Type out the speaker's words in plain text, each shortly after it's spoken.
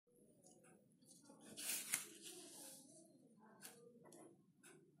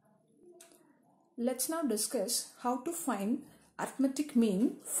Let's now discuss how to find arithmetic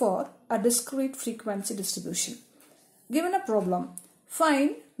mean for a discrete frequency distribution. Given a problem,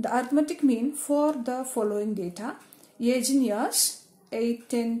 find the arithmetic mean for the following data: age in years 8,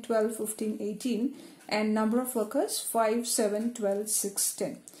 10, 12, 15, 18 and number of workers 5, 7, 12, 6,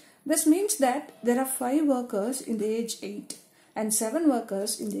 10. This means that there are 5 workers in the age 8 and 7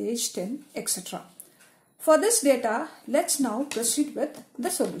 workers in the age 10, etc. For this data, let's now proceed with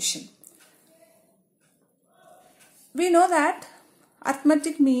the solution. We know that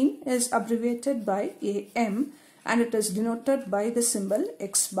arithmetic mean is abbreviated by AM and it is denoted by the symbol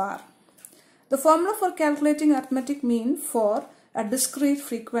X bar. The formula for calculating arithmetic mean for a discrete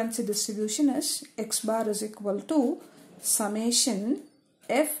frequency distribution is X bar is equal to summation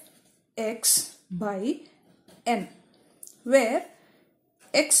Fx by N, where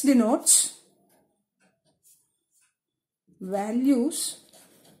X denotes values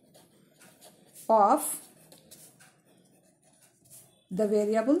of the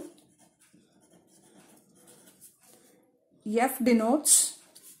variable, F denotes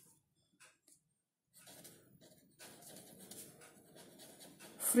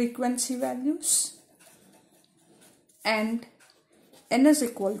frequency values, and N is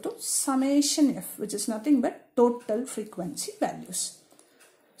equal to summation F, which is nothing but total frequency values.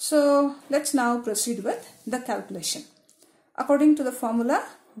 So let's now proceed with the calculation. According to the formula,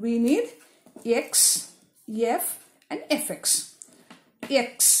 we need X, F and Fx.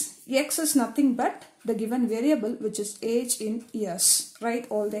 X is nothing but the given variable, which is age in years. Write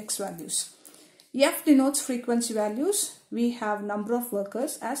all the X values. F denotes frequency values. We have number of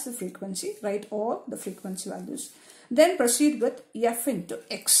workers as the frequency. Write all the frequency values. Then proceed with F into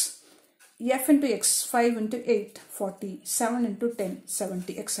X. F into X, 5 into 8, 40, 7 into 10,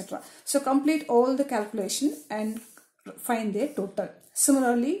 70, etc. So complete all the calculation and find their total.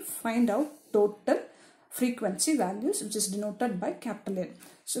 Similarly, find out total frequency values, which is denoted by capital N.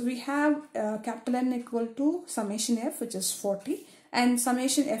 So we have capital N equal to summation F, which is 40, and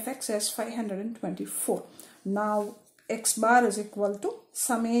summation Fx as 524. Now X bar is equal to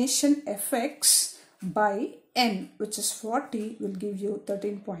summation Fx by N, which is 40, will give you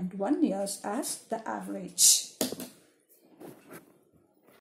 13.1 years as the average.